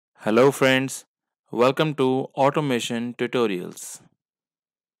Hello friends, welcome to Automation Tutorials.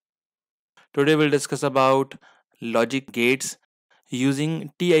 Today we'll discuss about logic gates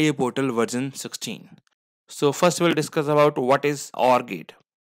using TIA Portal version 16. So first we'll discuss about what is OR gate.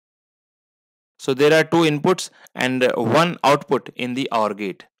 So there are two inputs and one output in the OR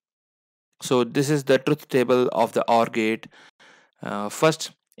gate. So this is the truth table of the OR gate. First,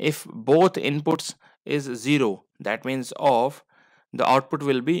 if both inputs is 0, that means off, the output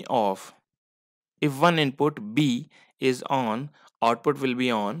will be off. If one input B is on, output will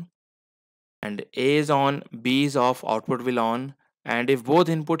be on, and A is on, B is off, output will on, and if both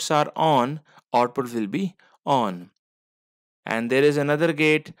inputs are on, output will be on. And there is another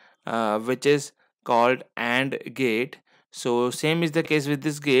gate which is called AND gate. So same is the case with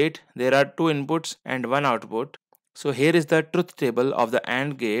this gate. There are two inputs and one output. So here is the truth table of the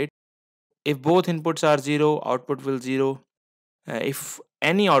AND gate. If both inputs are 0, output will 0. If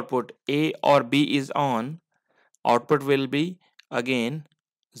any output A or B is on, output will be again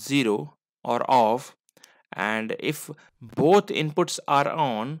 0 or off, and if both inputs are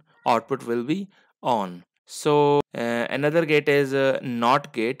on, output will be on. So another gate is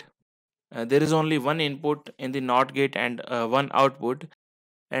NOT gate. There is only one input in the NOT gate and one output,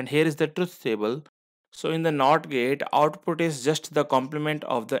 and here is the truth table. So in the NOT gate, output is just the complement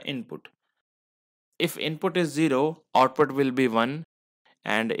of the input. If input is 0, output will be 1,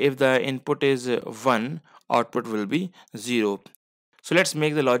 and if the input is 1, output will be 0. So let's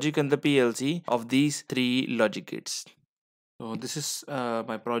make the logic and the PLC of these three logic gates. So this is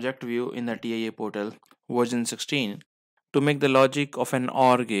my project view in the TIA portal version 16. To make the logic of an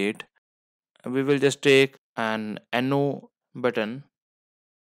OR gate, we will just take an NO button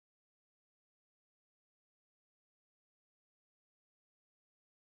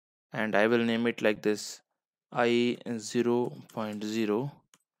and I will name it like this, I 0.0,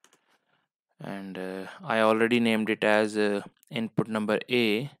 and I already named it as input number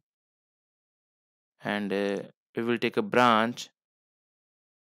A, and we will take a branch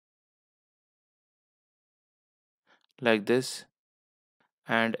like this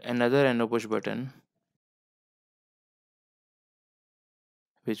and another NO push button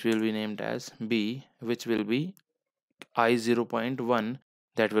which will be named as B, which will be I 0.1,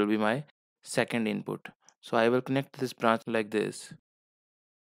 that will be my second input. So I will connect this branch like this.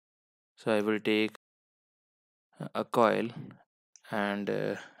 So I will take a coil and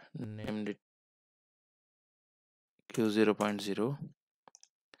named it Q 0.0,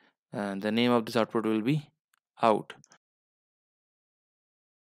 and the name of this output will be out,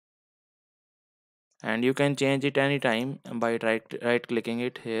 and you can change it anytime by right clicking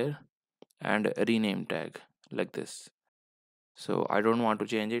it here and rename tag like this. So I don't want to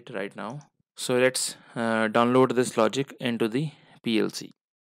change it right now. So let's download this logic into the PLC.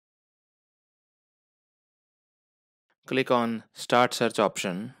 Click on Start Search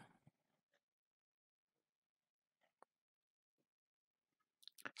option.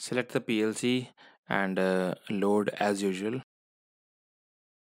 Select the PLC and load as usual.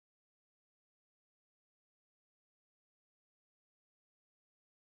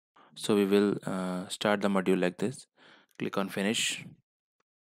 So we will start the module like this. Click on Finish.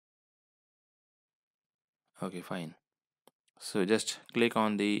 Okay, fine. So just click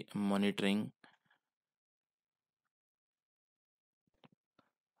on the monitoring.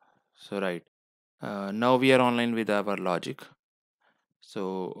 So right. Now we are online with our logic.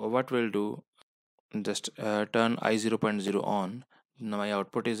 So what we'll do, just turn I 0.0 on. Now my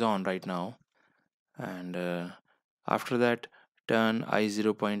output is on right now, and after that turn I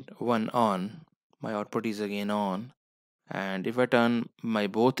 0.1 on, my output is again on, and if I turn my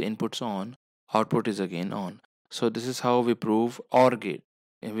both inputs on, output is again on. So this is how we prove OR gate.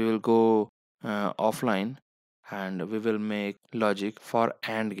 And we will go offline and we will make logic for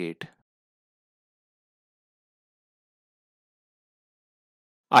AND gate.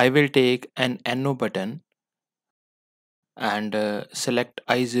 I will take an NO button and select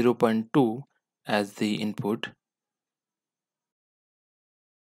I 0.2 as the input.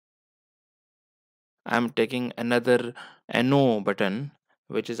 I'm taking another NO button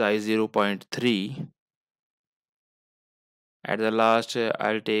which is I 0.3. At the last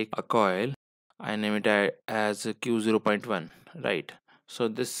I'll take a coil. I name it as Q 0.1, right? So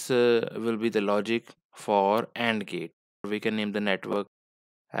this will be the logic for AND gate. We can name the network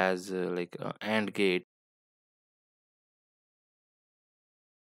as AND gate.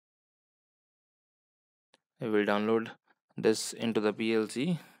 I will download this into the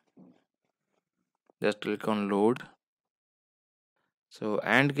PLC. Just click on load. So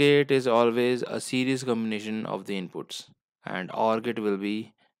AND gate is always a series combination of the inputs, and OR gate will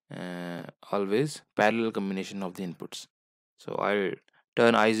be always parallel combination of the inputs. So I'll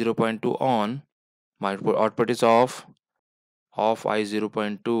turn I 0.2 on, my output is off I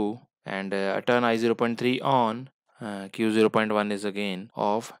 0.2, and I turn I 0.3 on, Q 0.1 is again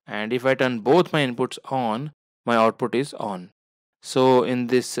off, and if I turn both my inputs on, my output is on. So in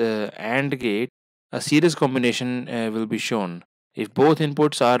this AND gate, a series combination will be shown. If both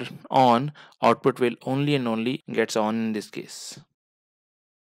inputs are on, output will only and only gets on in this case.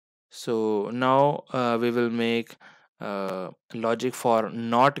 So now we will make logic for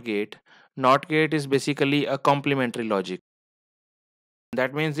NOT gate. NOT gate is basically a complementary logic.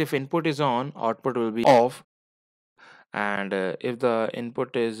 That means if input is on, output will be off, and if the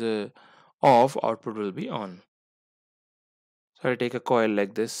input is off, output will be on. So I'll take a coil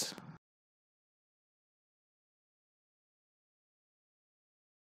like this.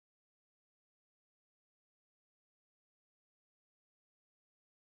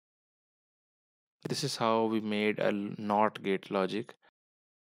 This is how we made a NOT gate logic.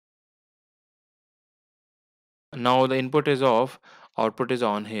 Now the input is off, output is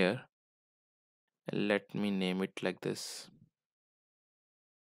on here. Let me name it like this.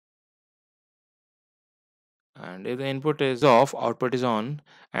 And if the input is off, output is on,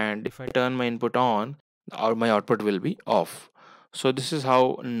 and if I turn my input on, my output will be off. So this is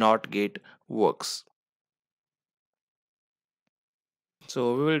how NOT gate works.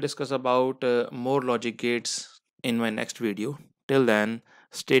 So we will discuss about more logic gates in my next video. Till then,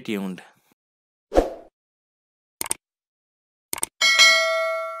 stay tuned.